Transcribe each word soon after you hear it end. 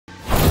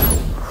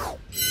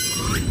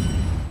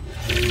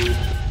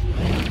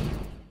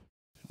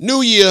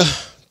New year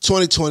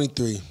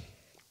 2023.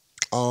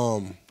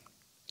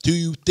 Do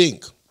you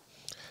think,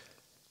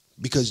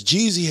 because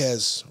Jeezy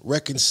has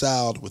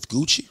reconciled with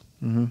Gucci,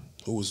 who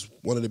was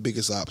one of the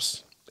biggest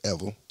ops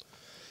ever,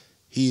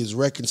 he is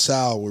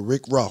reconciled with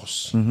Rick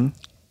Ross.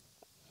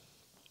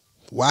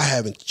 Why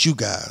haven't you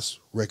guys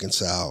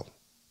reconciled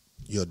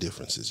your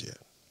differences yet?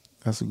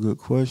 That's a good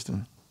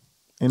question.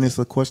 And it's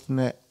a question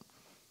that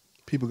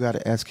people got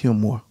to ask him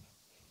more.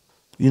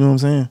 You know what I'm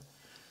saying?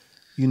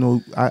 You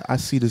know, I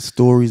see the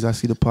stories, I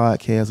see the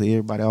podcasts of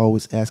everybody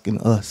always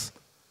asking us.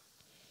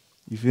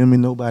 You feel me?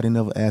 Nobody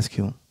never asked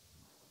him.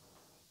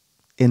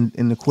 And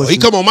the question, he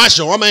come on my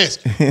show, I'm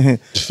asking.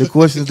 the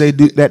questions they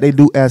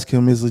do ask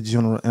him is a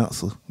general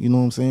answer. You know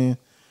what I'm saying?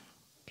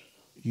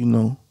 You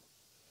know,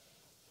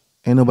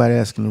 ain't nobody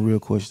asking the real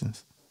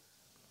questions.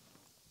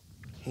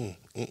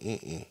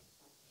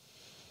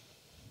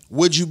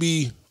 Would you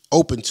be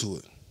open to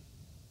it?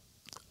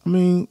 I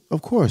mean,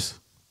 of course.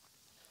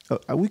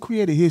 We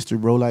created history,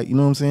 bro. Like, you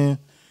know what I'm saying?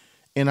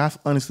 And I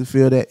honestly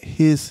feel that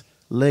his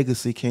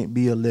legacy can't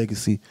be a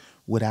legacy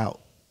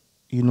without,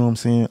 you know what I'm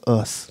saying,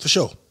 us. For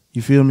sure.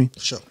 You feel me? For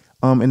sure.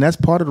 And that's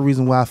part of the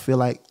reason why I feel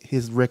like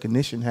his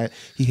recognition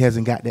he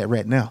hasn't got that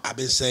right now. I've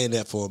been saying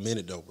that for a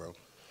minute though, bro.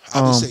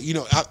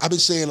 I've been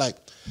saying like,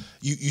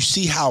 you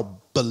see how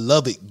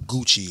beloved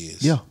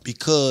Gucci is,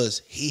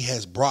 because he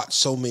has brought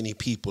so many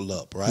people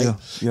up, right?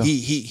 Yeah.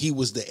 He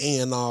was the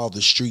A&R of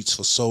the streets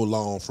for so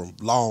long, from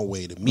Long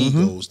Way to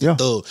Migos to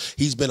Thug.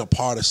 He's been a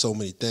part of so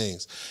many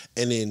things.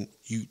 And then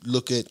you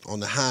look at,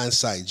 on the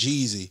hindsight,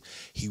 Jeezy,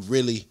 he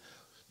really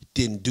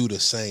didn't do the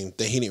same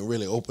thing. He didn't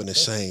really open the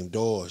same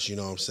doors. You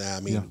know what I'm saying? I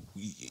mean,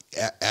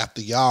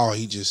 after y'all,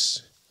 he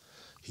just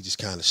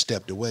kind of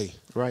stepped away.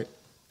 Right.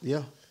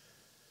 Yeah.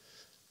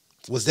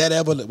 Was that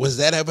ever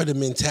the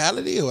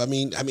mentality? Or I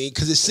mean,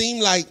 because it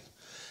seemed like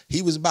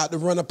he was about to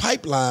run a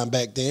pipeline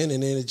back then,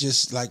 and then it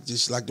just like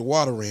the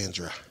water ran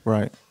dry.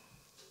 Right.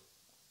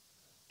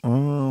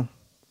 You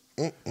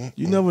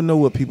never know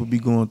what people be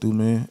going through,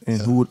 man,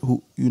 and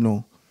who you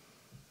know.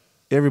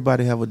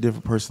 Everybody have a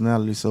different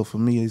personality, so for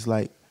me, it's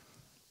like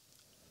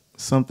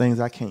some things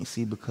I can't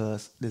see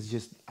because it's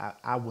just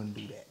I wouldn't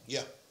do that.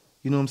 Yeah.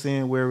 You know what I'm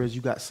saying? Whereas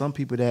you got some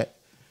people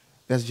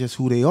that's just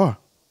who they are.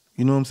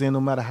 You know what I'm saying? No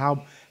matter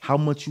how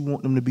much you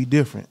want them to be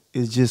different,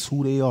 it's just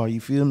who they are. You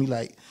feel me?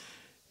 Like,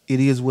 it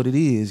is what it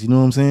is. You know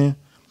what I'm saying?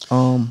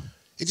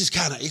 It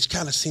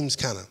kind of seems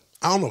kind of,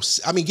 I don't know.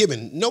 I mean,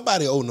 given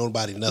nobody owe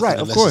nobody nothing. Right,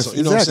 of course.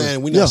 You know what I'm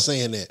saying? We're not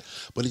saying that,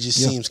 but it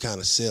just seems kind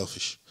of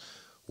selfish.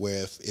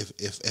 Where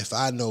if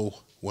I know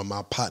where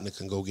my partner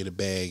can go get a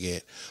bag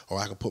at, or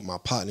I can put my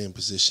partner in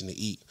position to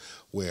eat,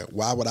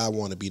 why would I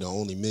want to be the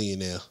only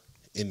millionaire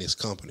in this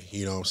company?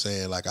 You know what I'm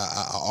saying? Like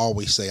I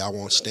always say, I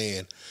want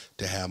Stan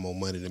to have more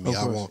money than me.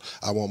 I want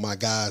my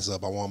guys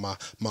up. I want my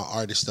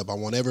artists up. I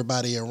want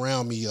everybody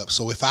around me up.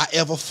 So if I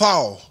ever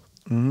fall,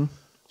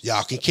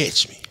 y'all can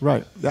catch me.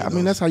 Right. I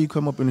mean, that's how you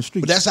come up in the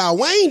street. But that's how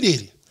Wayne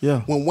did it.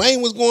 Yeah. When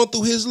Wayne was going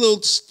through his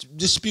little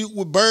dispute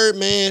with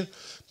Birdman,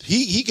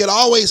 he could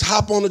always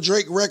hop on a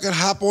Drake record,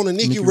 hop on a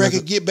Nicki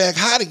record, get back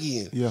hot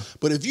again. Yeah.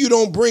 But if you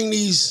don't bring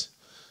these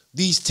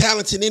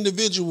talented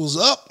individuals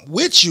up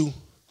with you,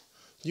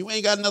 you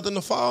ain't got nothing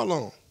to fall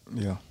on.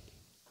 Yeah.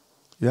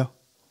 Yeah.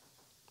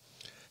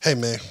 Hey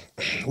man,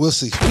 we'll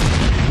see.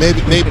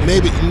 Maybe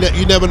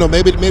you never know.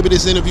 Maybe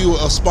this interview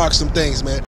will spark some things, man.